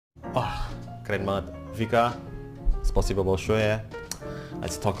keren banget. Vika, спасибо большое.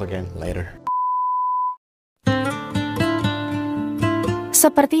 Let's talk again later.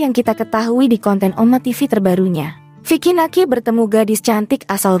 Seperti yang kita ketahui di konten Oma TV terbarunya, Fiki Naki bertemu gadis cantik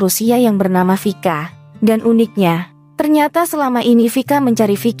asal Rusia yang bernama Vika. Dan uniknya, ternyata selama ini Vika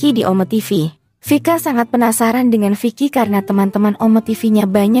mencari Fiki di Oma TV. Vika sangat penasaran dengan Fiki karena teman-teman Oma TV-nya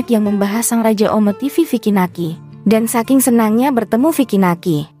banyak yang membahas sang raja Oma TV Fiki Naki. Dan saking senangnya bertemu Fiki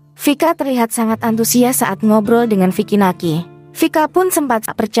Naki, Vika terlihat sangat antusias saat ngobrol dengan Fiki Naki. Vika pun sempat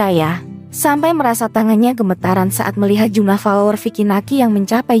tak percaya, sampai merasa tangannya gemetaran saat melihat jumlah follower Fiki Naki yang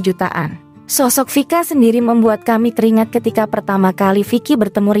mencapai jutaan. Sosok Vika sendiri membuat kami teringat ketika pertama kali Fiki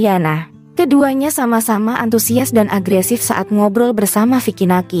bertemu Riana. Keduanya sama-sama antusias dan agresif saat ngobrol bersama Fiki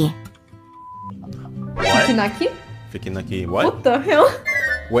Naki. Fiki Naki? Fiki Naki, what? What the hell?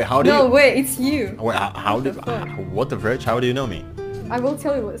 Wait, how do you? No, wait, it's you. Wait, how did? What the fridge? How do you know me? I will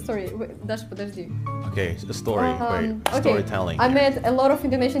tell you a story. Wait, подожди. Okay, a story. Wait, storytelling. I met a lot of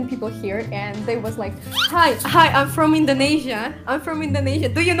Indonesian people here, and they was like, "Hi, I'm from Indonesia. I'm from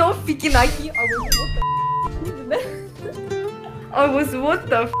Indonesia. Do you know Fiki Naki?" I was, what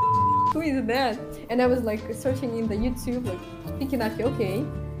the f? Who is that? And I was like searching in the YouTube, like Fiki Naki, okay.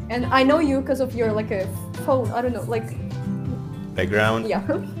 And I know you because of your like a phone. I don't know, like background. Yeah,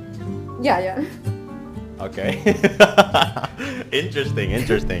 yeah. Okay.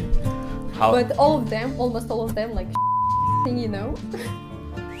 Interesting. How? But all of them, almost all of them, like you know,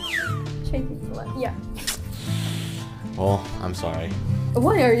 shaking. Yeah. Well, I'm sorry.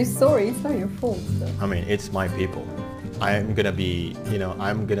 Why are you sorry? It's not your fault. So. I mean, it's my people. I'm gonna be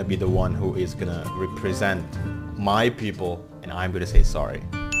the one who is gonna represent my people, and I'm gonna say sorry.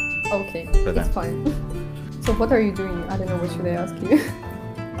 Okay, it's fine. So what are you doing? I don't know, what should I ask you?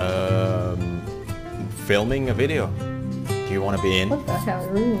 Filming a video. Do you want to be in? What the hell,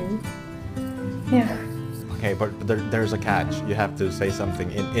 really? Yeah. Okay, but there's a catch. You have to say something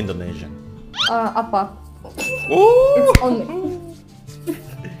in Indonesian. Apa? Ooh! It's only...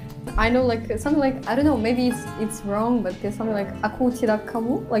 I know, like something like, I don't know, maybe it's wrong, but there's something like aku tidak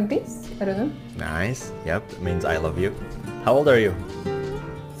kamu, like this. I don't know. Nice. Yep, it means I love you. How old are you?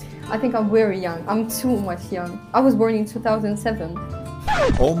 I think I'm very young. I'm too much young. I was born in 2007.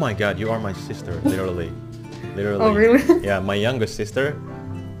 Oh my god, you are my sister, literally. Oh really? Yeah, my youngest sister.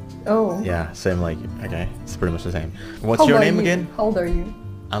 Oh. Yeah, same like, okay, it's pretty much the same. What's your name again? How old are you?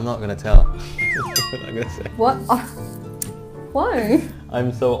 I'm not gonna tell. I'm gonna say. What? Why?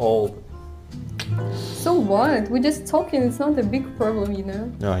 I'm so old. So what? We're just talking, it's not a big problem, you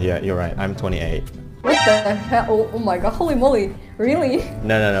know? No, yeah, you're right. I'm 28. What the hell? Oh my god, holy moly. Really?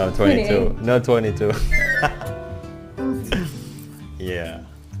 No, 22. 28. No, 22. Yeah.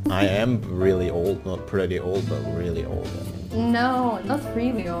 I am really old, not pretty old, but really old. No, not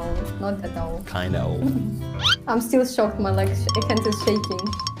really old. Not that old. Kinda old. I'm still shocked, my legs, hands is shaking.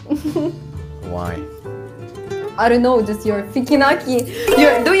 Why? I don't know, just your Fiki Naki.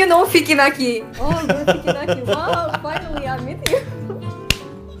 Do you know Fiki Naki? Oh, you're Fiki Naki. Wow, finally I met you.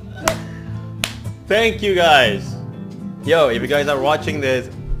 Thank you guys. Yo, if you guys are watching this,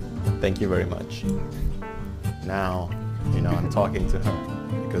 thank you very much. Now, you know I'm talking to her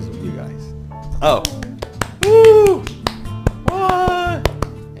because of you guys. Oh. Woo! What?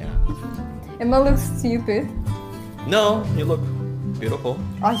 Yeah. Am I look stupid? No, you look beautiful.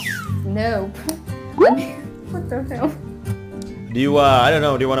 No. I mean, what the hell? Do you, I don't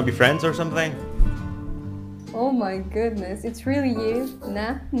know, do you want to be friends or something? Oh my goodness, it's really you?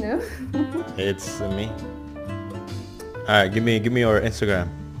 Nah, no. It's me. Alright, give me your Instagram.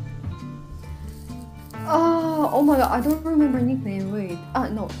 Oh my god, I don't remember nickname, wait.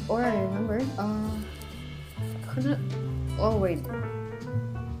 No, or I remember. Oh wait.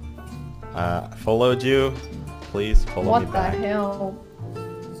 Followed you. Please follow me back. What the hell?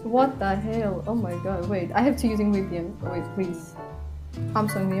 What the hell? Oh my god, wait. I have to using VPN. Wait, please. I'm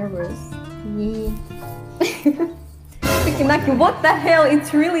so nervous. Yeah. Fiki Naki, what the hell?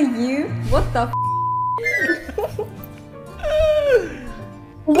 It's really you? What the f?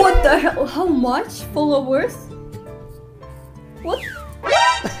 What the hell? How much followers? What?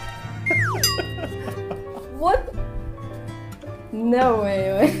 What? No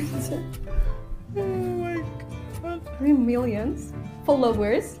way, wait. Oh my god. 3 million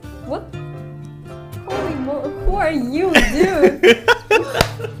followers? What? Holy mo- who are you, dude?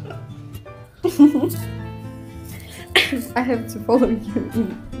 I have to follow you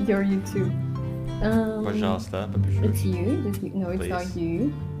in your YouTube. Пожалуйста, it's you? No, it's Please. not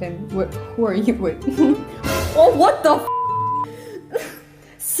you. Then who are you with? Oh, what the f?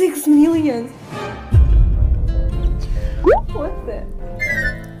 6 million. What the?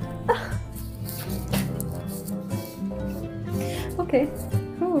 Okay.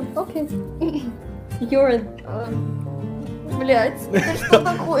 Oh, okay. You're... Блять, это что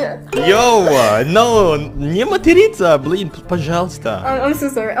такое? Yo, no, не материться, блин, пожалуйста. I'm so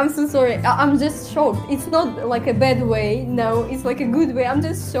sorry. I'm so sorry. I'm just shocked. It's not like a bad way. No, it's like a good way. I'm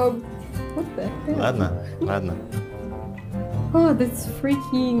just shocked. What the hell? Ладно. Oh, that's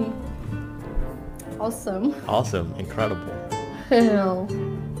freaking awesome. Awesome, incredible. Hell.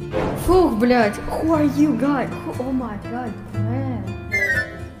 Фух, блядь. Who are you guys? Oh my god, man.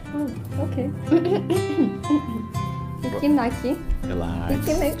 Oh, okay. Fiki Naki. Relax,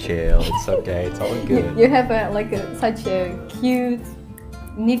 Fiki Naki. chill, it's okay, it's all good. You have such a cute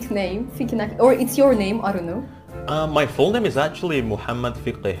nickname, Fiki Naki. Or it's your name, I don't know. My full name is actually Muhammad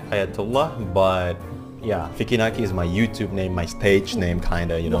Fiqih Hayatullah, but yeah, Fiki Naki is my YouTube name, my stage name,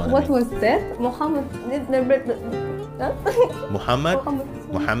 kinda, you know what I mean? Was that? Muhammad.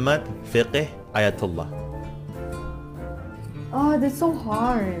 Muhammad Fiqih Ayatullah. Oh, that's so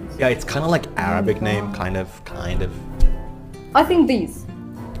hard. Yeah, it's kind of like Arabic God. name, kind of. I think these.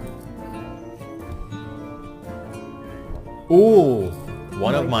 Ooh,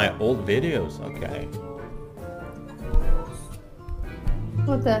 one of my old videos. Okay.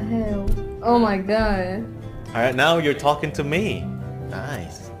 What the hell? Oh my god. All right, now you're talking to me.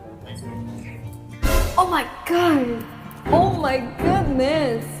 Nice. Oh my god. Oh my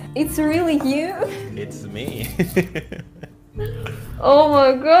goodness. It's really you? It's me. Oh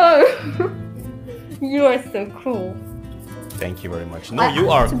my god. You are so cool. Thank you very much. No,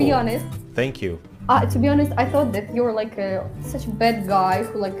 you are To cool. be honest, Thank you. to be honest, I thought that you're like such a bad guy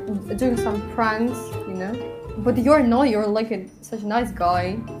who like doing some pranks, you know. But you're not. You're like such a nice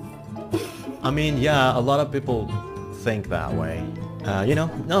guy. I mean, yeah, a lot of people think that way. You know,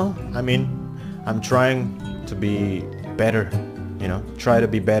 no, I mean, I'm trying to be better, you know, try to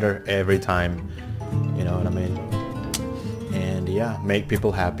be better every time, you know what I mean? And yeah, make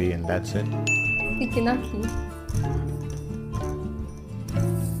people happy, and that's it. Fiki Naki.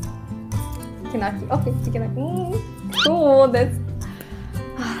 Fiki Naki. Okay, Fiki Naki. Cool, that's...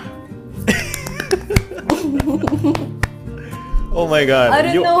 Oh my god. I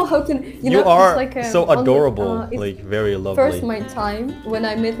don't know how can... You know, are it's like so only, adorable, it's like very lovely. First my time when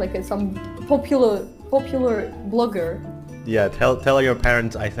I met like some popular blogger. Yeah, tell your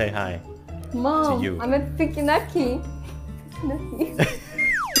parents I say hi. Mom, To you. I met Fiki Naki.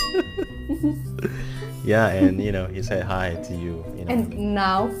 Yeah, and you know, he said hi to you, you know. And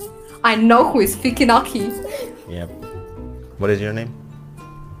now I know who is Fiki Naki. Yep. What is your name?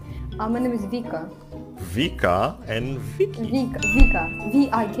 My name is Vika. Vika and Fiki. Vika.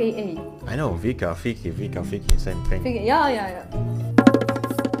 V-I-K-A. I know, Vika, Fiki, same thing. Fiki. Yeah.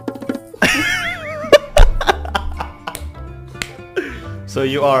 So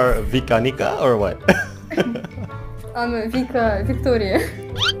you are Vika Nika or what? I'm a Vika Victoria.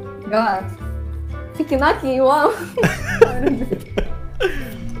 God. Fiki Naki, wow.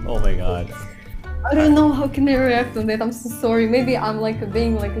 Oh my god. I don't know how can I react on that. I'm so sorry. Maybe I'm like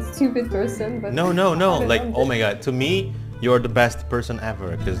being like a stupid person, but No. Like, oh my god. To me, you're the best person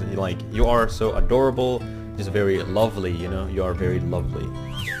ever because like you are so adorable, just very lovely. You know, you are very lovely.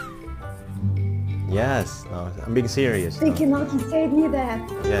 Yes. No, I'm being serious. No. Fiki Naki said me that.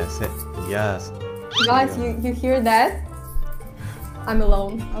 Yes. Guys, you hear that? I'm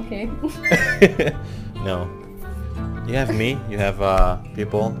alone. Okay. No. You have me. You have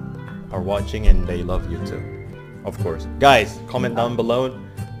people are watching and they love you too. Of course. Guys, comment down below.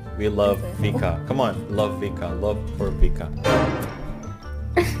 We love Vika. Come on, love Vika. Love for Vika.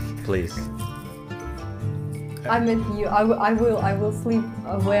 Please. I met you. I will sleep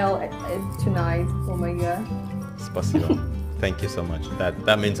well tonight. Oh my god. Spasibo. Thank you so much.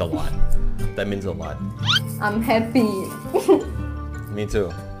 That means a lot. That means a lot. I'm happy. Me too.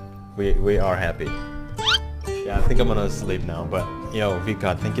 We are happy. Yeah, I think I'm gonna sleep now. But yo,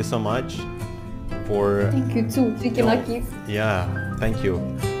 Vika, thank you so much for. Thank you too, Fiki Naki. Yeah, thank you.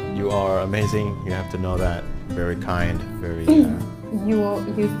 You are amazing. You have to know that. Very kind. Very.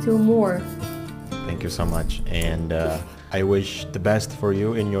 You still more. Thank you so much, and I wish the best for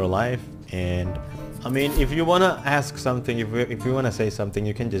you in your life. And I mean, if you wanna ask something, if you wanna say something,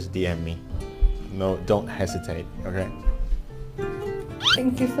 you can just DM me. No, don't hesitate. Okay.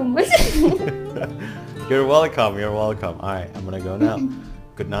 Thank you so much. You're welcome. You're welcome. All right, I'm gonna go now.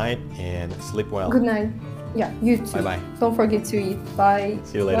 Good night and sleep well. Good night. Yeah, you too. Bye bye. Don't forget to eat. Bye.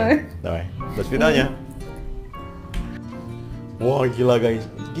 See you later. Bye. До свидания. Wah, gila guys.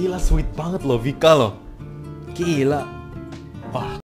 Gila sweet banget loh Vika loh. Gila. Wah.